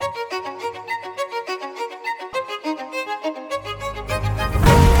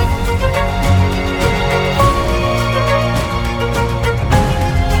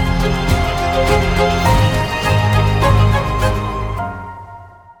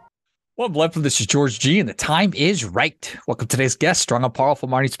Well, Blythe, this is George G, and the time is right. Welcome to today's guest, strong and powerful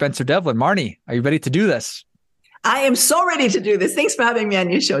Marni Spencer-Devlin. Marni, are you ready to do this? I am so ready to do this. Thanks for having me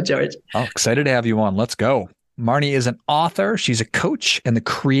on your show, George. Oh, excited to have you on. Let's go. Marni is an author. She's a coach and the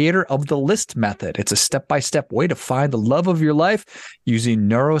creator of the LIST method. It's a step-by-step way to find the love of your life using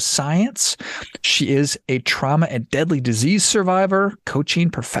neuroscience. She is a trauma and deadly disease survivor, coaching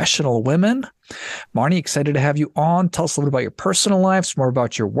professional women. Marni, excited to have you on. Tell us a little bit about your personal life, some more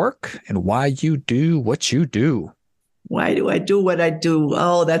about your work, and why you do what you do. Why do I do what I do?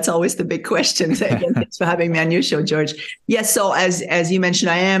 Oh, that's always the big question. Again, thanks for having me on your show, George. Yes, so as you mentioned,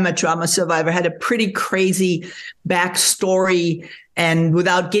 I am a trauma survivor. Had a pretty crazy backstory, and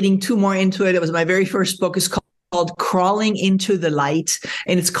without getting too more into it, it was my very first book. Is called Crawling into the Light.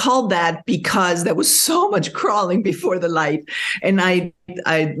 And it's called that because there was so much crawling before the light. And I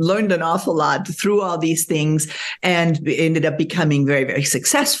learned an awful lot through all these things and ended up becoming very, very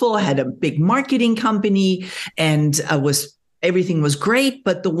successful. I had a big marketing company and everything was great.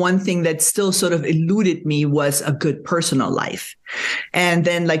 But the one thing that still sort of eluded me was a good personal life. And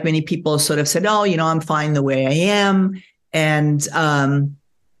then, like many people sort of said, oh, I'm fine the way I am. And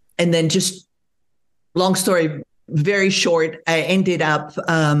then just long story, very short, I ended up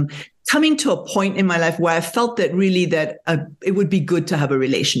coming to a point in my life where I felt that really that it would be good to have a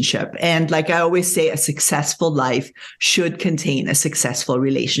relationship. And like I always say, a successful life should contain a successful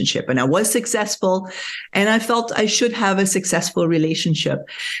relationship. And I was successful and I felt I should have a successful relationship.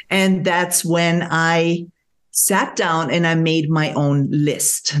 And that's when I sat down and I made my own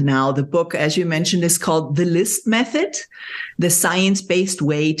list. Now, the book, as you mentioned, is called The LIST Method, the science-based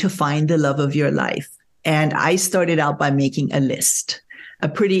way to find the love of your life. And I started out by making a list, a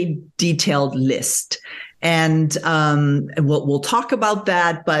pretty detailed list. And we'll talk about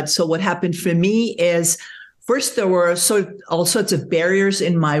that. But so what happened for me is first, there were all sorts of barriers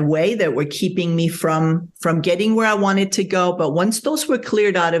in my way that were keeping me from getting where I wanted to go. But once those were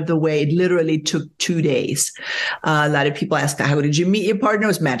cleared out of the way, it literally took 2 days. A lot of people ask, how did you meet your partner? It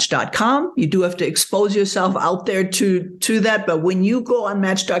was Match.com. You do have to expose yourself out there to that. But when you go on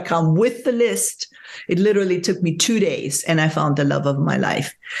Match.com with the list, it literally took me 2 days and I found the love of my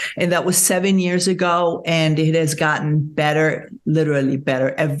life. And that was 7 years ago. And it has gotten better, literally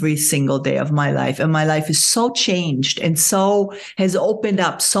better every single day of my life. And my life is so changed and so has opened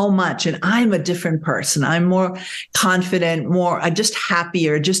up so much. And I'm a different person. I'm more confident, I'm just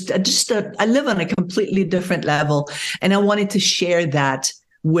happier, I live on a completely different level. And I wanted to share that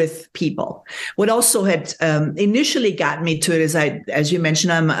with people. What also had initially got me to it is as you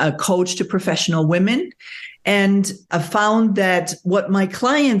mentioned, I'm a coach to professional women. And I found that what my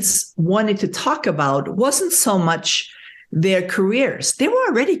clients wanted to talk about wasn't so much their careers. They were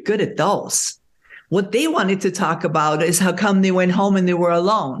already good at those. What they wanted to talk about is how come they went home and they were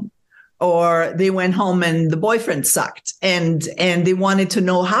alone, or they went home and the boyfriend sucked. And they wanted to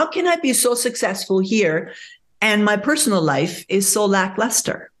know, how can I be so successful here and my personal life is so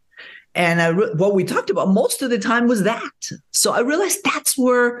lackluster? And what we talked about most of the time was that. So I realized that's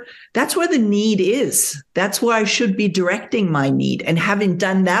where the need is. That's where I should be directing my need. And having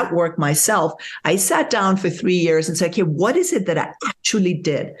done that work myself, I sat down for 3 years and said, okay, what is it that I actually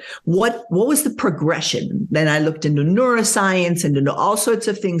did? What was the progression? Then I looked into neuroscience and into all sorts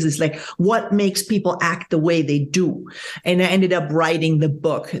of things. It's like, what makes people act the way they do? And I ended up writing the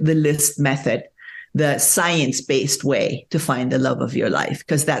book, The LIST Method, the science-based way to find the love of your life,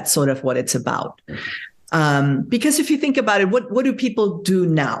 because that's sort of what it's about. Because if you think about it, what do people do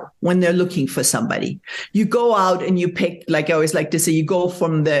now when they're looking for somebody? You go out and you pick, like I always like to say, you go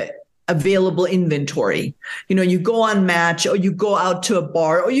from the available inventory. You go on Match, or you go out to a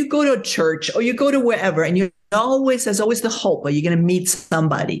bar, or you go to a church, or you go to wherever, and there's always the hope, are you going to meet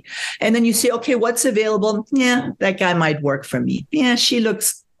somebody? And then you say, okay, what's available? Yeah, that guy might work for me. Yeah, she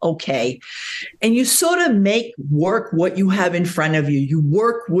looks okay. And you sort of make work what you have in front of you. You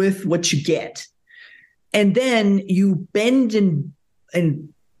work with what you get. And then you bend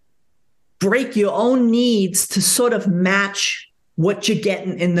and break your own needs to sort of match what you're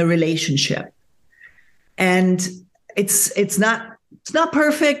getting in the relationship. And it's not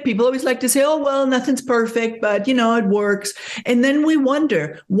perfect. People always like to say, oh, well, nothing's perfect, but it works. And then we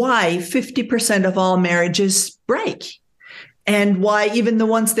wonder why 50% of all marriages break. And why even the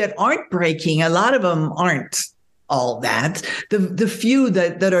ones that aren't breaking, a lot of them aren't all that. The few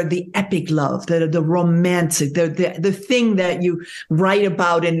that are the epic love, that are the romantic, the thing that you write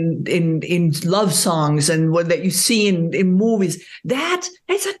about in love songs and what that you see in movies, that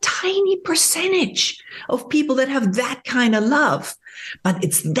is a tiny percentage of people that have that kind of love. but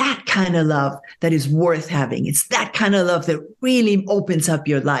it's that kind of love that is worth having. It's that kind of love that really opens up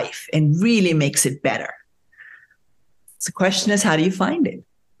your life and really makes it better. So the question is, how do you find it?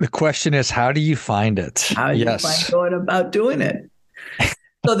 The question is, how do you find it? How do you find going about doing it?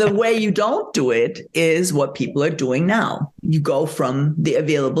 So the way you don't do it is what people are doing now. You go from the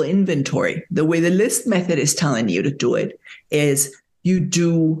available inventory. The way the list method is telling you to do it is you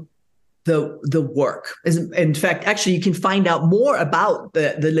do the work. In fact, actually, you can find out more about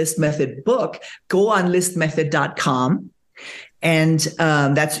the list method book. Go on listmethod.com, and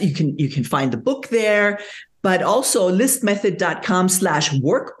that's you can find the book there. But also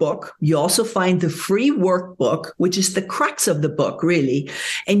listmethod.com/workbook. You also find the free workbook, which is the crux of the book, really.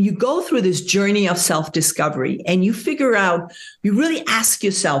 And you go through this journey of self-discovery and you figure out, you really ask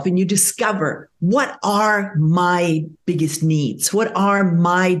yourself and you discover, what are my biggest needs? What are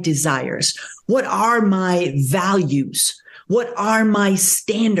my desires? What are my values? What are my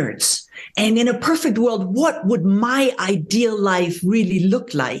standards? And in a perfect world, what would my ideal life really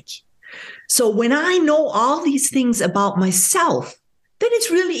look like? So when I know all these things about myself, then it's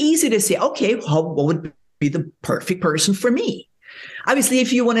really easy to say, okay, what would be the perfect person for me? Obviously,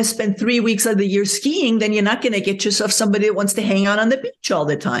 if you want to spend 3 weeks of the year skiing, then you're not going to get yourself somebody that wants to hang out on the beach all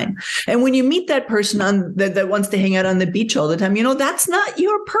the time. And when you meet that person that wants to hang out on the beach all the time, that's not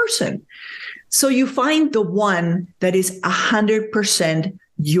your person. So you find the one that is 100%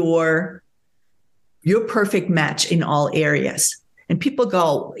 your perfect match in all areas. And people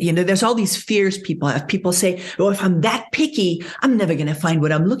go, there's all these fears people have. People say, well, if I'm that picky, I'm never going to find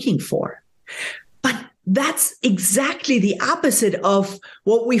what I'm looking for. But that's exactly the opposite of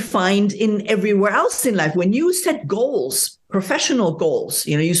what we find in everywhere else in life. When you set goals, professional goals,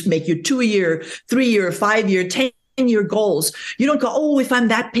 you make your 2-year, 3-year, 5-year, 10-year goals. You don't go, oh, if I'm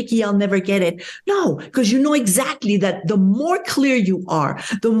that picky, I'll never get it. No, because you know exactly that the more clear you are,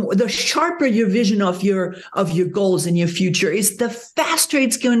 the sharper your vision of your goals and your future is, the faster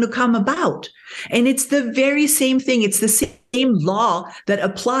it's going to come about. And it's the very same thing. It's the same law that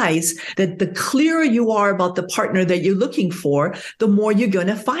applies, that the clearer you are about the partner that you're looking for, the more you're going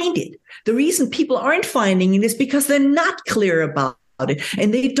to find it. The reason people aren't finding it is because they're not clear about it,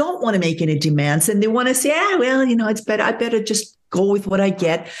 and they don't want to make any demands, and they want to say, it's better. I better just go with what I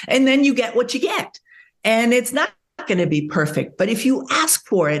get. And then you get what you get. And it's not going to be perfect. But if you ask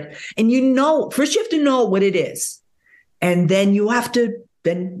for it and first you have to know what it is. And then you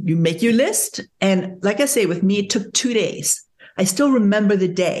make your list. And like I say, with me, it took 2 days. I still remember the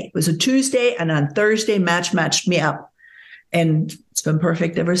day. It was a Tuesday, and on Thursday, matched me up. And it's been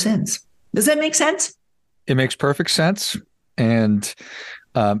perfect ever since. Does that make sense? It makes perfect sense. And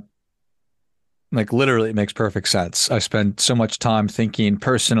literally, it makes perfect sense. I spend so much time thinking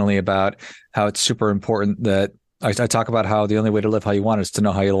personally about how it's super important that I talk about how the only way to live how you want is to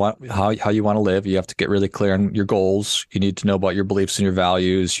know how you want to live. You have to get really clear on your goals. You need to know about your beliefs and your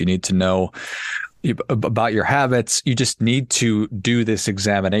values. You need to know about your habits. You just need to do this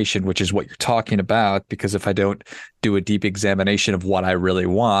examination, which is what you're talking about. Because if I don't do a deep examination of what I really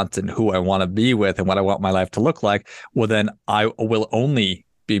want and who I want to be with and what I want my life to look like, well, then I will only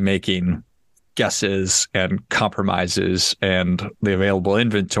be making guesses and compromises and the available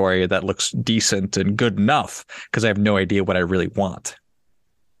inventory that looks decent and good enough, because I have no idea what I really want.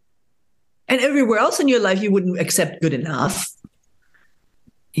 And everywhere else in your life, you wouldn't accept good enough.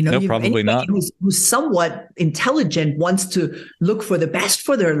 No, probably not. Who's somewhat intelligent wants to look for the best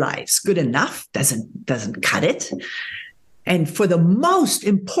for their lives. Good enough doesn't cut it. And for the most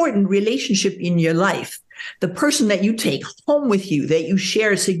important relationship in your life, the person that you take home with you, that you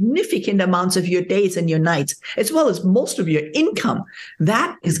share significant amounts of your days and your nights, as well as most of your income,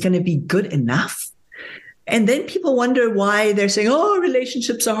 that is going to be good enough. And then people wonder why they're saying, oh,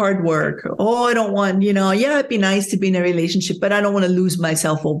 relationships are hard work. Oh, I don't want, it'd be nice to be in a relationship, but I don't want to lose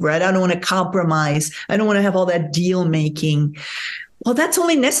myself over it. I don't want to compromise. I don't want to have all that deal making. Well, that's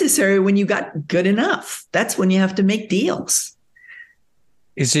only necessary when you got good enough. That's when you have to make deals.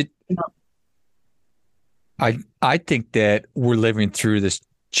 Is it? I think that we're living through this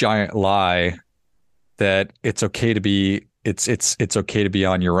giant lie that it's okay to be okay to be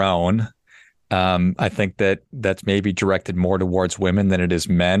on your own. I think that that's maybe directed more towards women than it is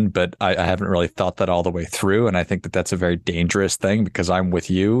men, but I haven't really thought that all the way through. And I think that that's a very dangerous thing, because I'm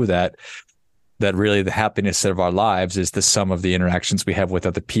with you that really the happiness of our lives is the sum of the interactions we have with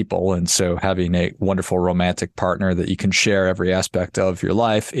other people. And so having a wonderful romantic partner that you can share every aspect of your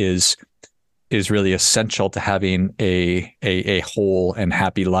life is really essential to having a whole and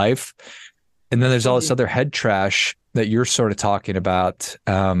happy life. And then there's all this other head trash that you're sort of talking about,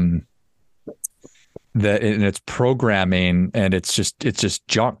 that, and it's programming, and it's just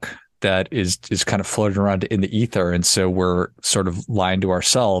junk that is kind of floating around in the ether. And so we're sort of lying to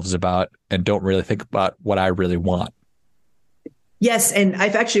ourselves about, and don't really think about what I really want. Yes, and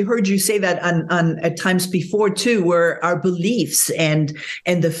I've actually heard you say that on at times before too, where our beliefs and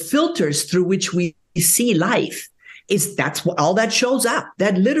the filters through which we see life that's all that shows up.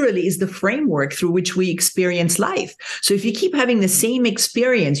 That literally is the framework through which we experience life. So if you keep having the same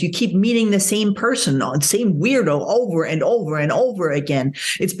experience, you keep meeting the same person, the same weirdo over and over and over again,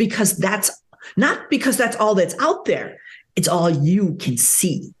 it's because that's not because that's all that's out there. It's all you can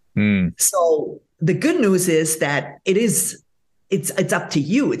see. So the good news is that it's up to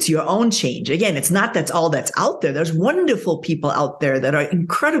you. It's your own change. Again, it's not that's all that's out there. There's wonderful people out there that are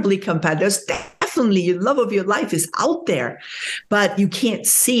incredibly compatible. There's definitely your love of your life is out there, but you can't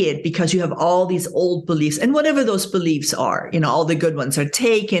see it because you have all these old beliefs. And whatever those beliefs are, all the good ones are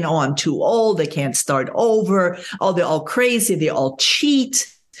taken. Oh, I'm too old. I can't start over. Oh, they're all crazy. They all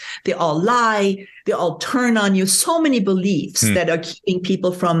cheat. They all lie. They all turn on you. So many beliefs that are keeping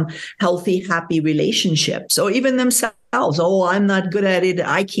people from healthy, happy relationships, or even themselves. Oh, I'm not good at it.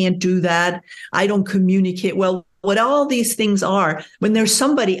 I can't do that. I don't communicate well. What all these things are, when there's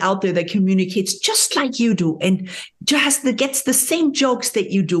somebody out there that communicates just like you do and just gets the same jokes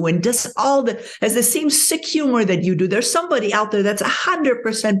that you do and has the same sick humor that you do, there's somebody out there that's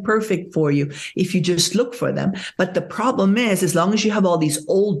 100% perfect for you if you just look for them. But the problem is, as long as you have all these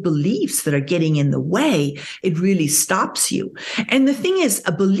old beliefs that are getting in the way, it really stops you. And the thing is,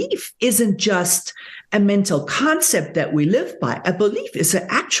 a belief isn't just a mental concept that we live by. A belief is an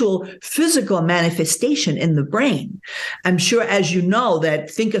actual physical manifestation in the brain. I'm sure, as you know,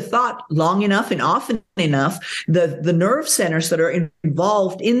 that think a thought long enough and often enough, the nerve centers that are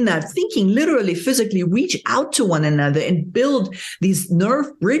involved in that thinking literally physically reach out to one another and build these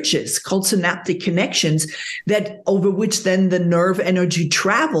nerve bridges called synaptic connections that over which then the nerve energy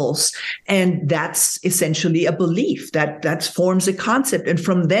travels. And that's essentially a belief that forms a concept. And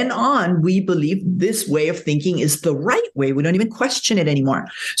from then on, we believe this way of thinking is the right way. We don't even question it anymore.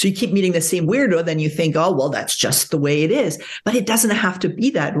 So you keep meeting the same weirdo, then you think, oh, well, that's just the way it is. But it doesn't have to be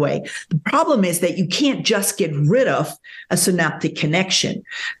that way. The problem is that you can't just get rid of a synaptic connection.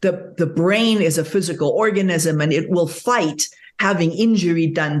 The brain is a physical organism, and it will fight having injury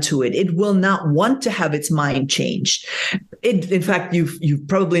done to it. It will not want to have its mind changed. In fact, you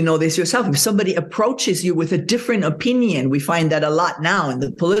probably know this yourself. If somebody approaches you with a different opinion, we find that a lot now in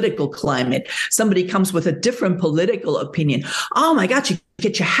the political climate. Somebody comes with a different political opinion. Oh my God, you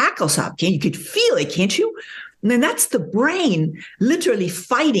get your hackles up. You could feel it, can't you? And then that's the brain literally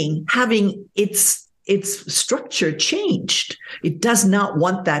fighting having its structure changed. It does not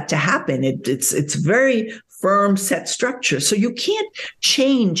want that to happen. It's very firm set structure. So you can't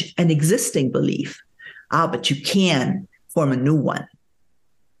change an existing belief, but you can form a new one.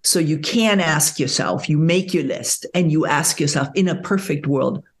 So you can ask yourself, you make your list and you ask yourself, in a perfect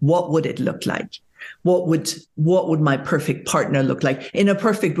world, what would it look like? What would my perfect partner look like? In a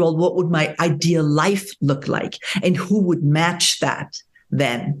perfect world, what would my ideal life look like? And who would match that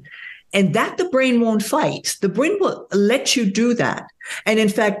then? And that the brain won't fight. The brain will let you do that. And in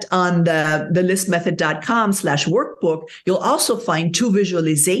fact, on the thelistmethod.com/workbook, you'll also find 2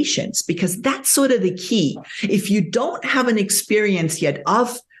 visualizations, because that's sort of the key. If you don't have an experience yet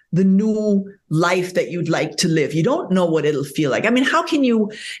of the new life that you'd like to live, you don't know what it'll feel like. I mean, how can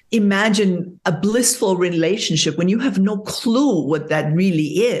you imagine a blissful relationship when you have no clue what that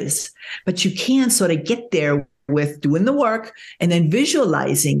really is? But you can sort of get there with doing the work and then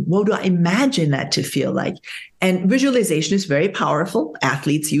visualizing, what do I imagine that to feel like? And visualization is very powerful.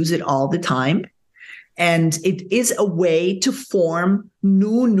 Athletes use it all the time. And it is a way to form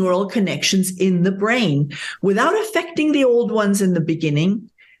new neural connections in the brain without affecting the old ones in the beginning.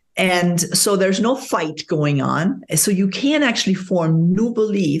 And so there's no fight going on. So you can actually form new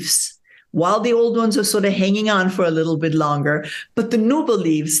beliefs while the old ones are sort of hanging on for a little bit longer. But the new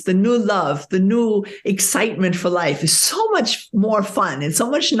beliefs, the new love, the new excitement for life is so much more fun and so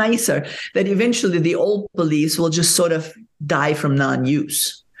much nicer that eventually the old beliefs will just sort of die from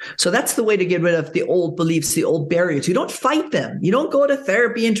non-use. So that's the way to get rid of the old beliefs, the old barriers. You don't fight them. You don't go to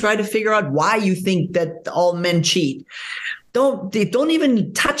therapy and try to figure out why you think that all men cheat. Don't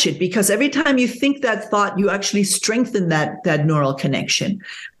even touch it, because every time you think that thought, you actually strengthen that neural connection.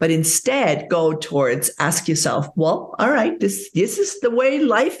 But instead, go towards, ask yourself, well, all right, this is the way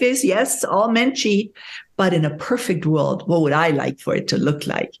life is. Yes, all men cheat. But in a perfect world, what would I like for it to look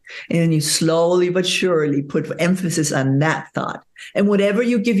like? And then you slowly but surely put emphasis on that thought. And whatever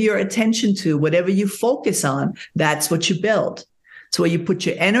you give your attention to, whatever you focus on, that's what you build. So where you put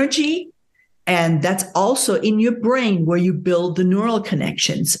your energy, And that's also in your brain where you build the neural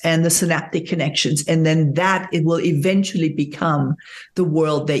connections and the synaptic connections. And then it will eventually become the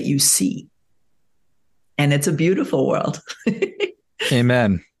world that you see. And it's a beautiful world.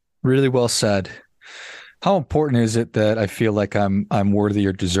 Amen. Really well said. How important is it that I feel like I'm worthy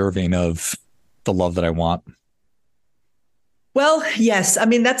or deserving of the love that I want? Well, yes. I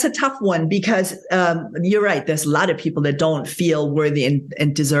mean, that's a tough one because you're right. There's a lot of people that don't feel worthy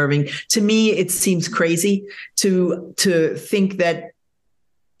and deserving. To me, it seems crazy to think that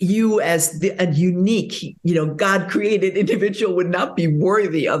you as a unique, God created individual would not be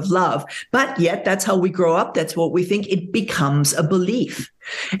worthy of love. But yet that's how we grow up. That's what we think. It becomes a belief.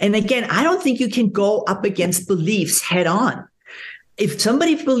 And again, I don't think you can go up against beliefs head on. If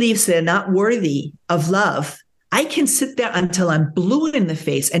somebody believes they're not worthy of love, I can sit there until I'm blue in the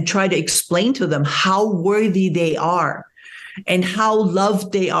face and try to explain to them how worthy they are and how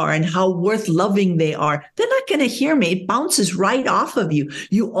loved they are and how worth loving they are. They're not going to hear me. It bounces right off of you.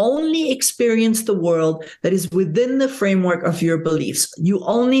 You only experience the world that is within the framework of your beliefs. You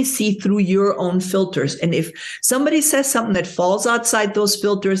only see through your own filters. And if somebody says something that falls outside those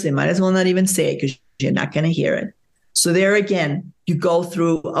filters, they might as well not even say it because you're not going to hear it. So there again, you go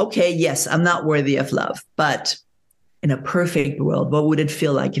through, okay, yes, I'm not worthy of love, but in a perfect world, what would it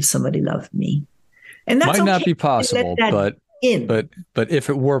feel like if somebody loved me? And that's might not be possible, but if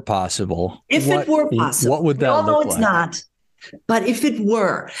it were possible, it were possible, what would that look like? No, it's not. But if it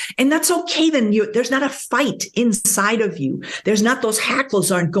were, and that's okay, then there's not a fight inside of you. There's not those hackles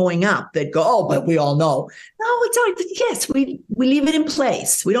aren't going up that go, oh, but we all know. No, it's all, yes, we leave it in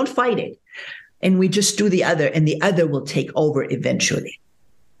place. We don't fight it. And we just do the other, and the other will take over eventually.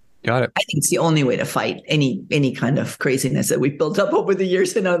 Got it. I think it's the only way to fight any kind of craziness that we've built up over the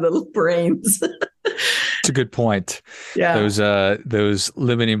years in our little brains. It's a good point. Yeah. Those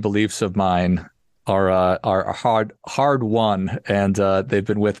limiting beliefs of mine are hard won, and they've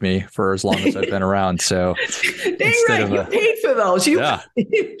been with me for as long as I've been around. So dang right, you paid for those.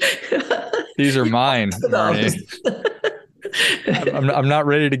 These are mine, Marni. I'm not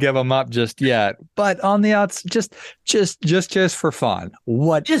ready to give them up just yet, but on the outs, just for fun.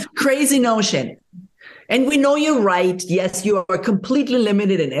 What? Just crazy notion. And we know you're right. Yes, you are completely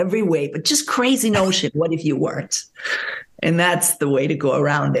limited in every way, but just crazy notion. What if you weren't? And that's the way to go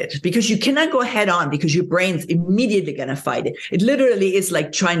around it, because you cannot go head on because your brain's immediately going to fight it. It literally is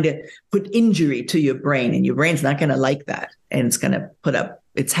like trying to put injury to your brain, and your brain's not going to like that. And it's going to put up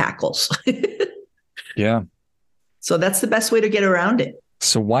its hackles. Yeah. So that's the best way to get around it.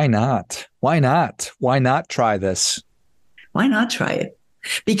 So why not? Why not try this? Why not try it?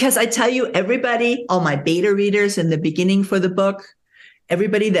 Because I tell you, everybody, all my beta readers in the beginning for the book,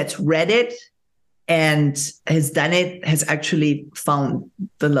 everybody that's read it and has done it has actually found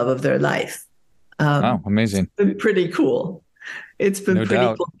the love of their life. Wow, amazing. It's been pretty cool. It's been no pretty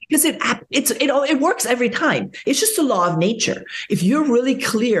doubt. cool because it works every time. It's just a law of nature. If you're really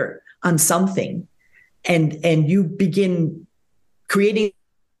clear on something, and you begin creating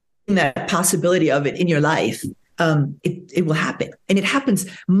that possibility of it in your life, it will happen. And it happens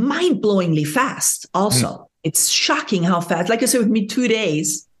mind-blowingly fast also. It's shocking how fast. Like I said, with me 2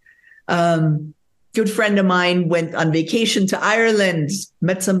 days, good friend of mine went on vacation to Ireland,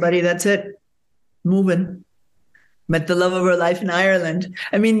 met somebody, that's it, moving. Met the love of her life in Ireland.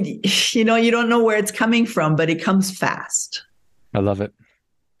 I mean, you don't know where it's coming from, but it comes fast. I love it.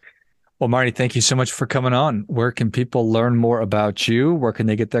 Well, Marni, thank you so much for coming on. Where can people learn more about you? Where can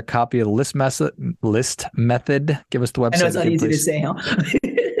they get their copy of the List Method? Give us the website. I know it's not again, easy please. to say,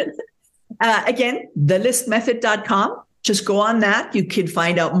 huh? Again, thelistmethod.com. Just go on that. You can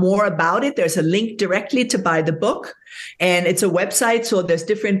find out more about it. There's a link directly to buy the book. And it's a website, so there's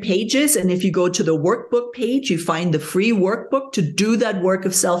different pages. And if you go to the workbook page, you find the free workbook to do that work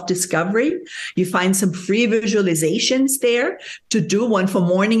of self-discovery. You find some free visualizations there to do, one for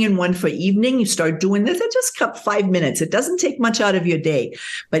morning and one for evening. You start doing this. It just cuts 5 minutes. It doesn't take much out of your day,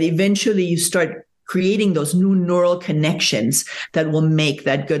 but eventually you start creating those new neural connections that will make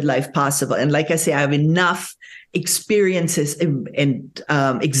that good life possible. And like I say, I have enough experiences and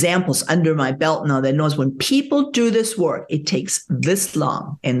examples under my belt now that knows when people do this work, it takes this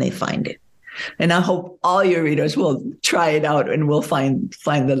long and they find it. And I hope all your readers will try it out and will find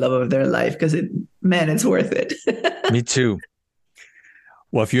the love of their life, because it's worth it. Me too.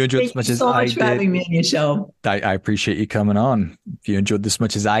 Well, if you enjoyed as much as I did, thank you so much for having me on your show. I appreciate you coming on. If you enjoyed this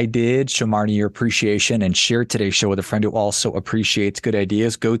much as I did, show Marni your appreciation and share today's show with a friend who also appreciates good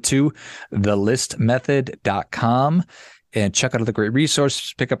ideas. Go to thelistmethod.com and check out other great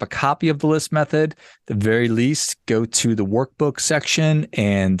resources. Pick up a copy of the list method. At the very least, go to the workbook section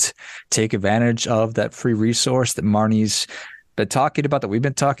and take advantage of that free resource that Marni's been talking about, that we've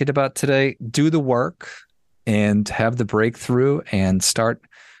been talking about today. Do the work and have the breakthrough and start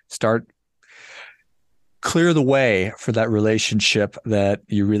clear the way for that relationship that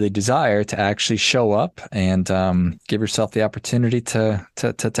you really desire to actually show up, and give yourself the opportunity to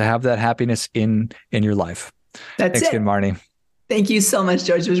have that happiness in your life. Thanks again, Marni. Thank you so much,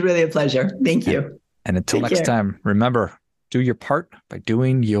 George. It was really a pleasure. Thank you. And until next time, remember, do your part by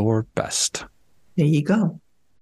doing your best. There you go.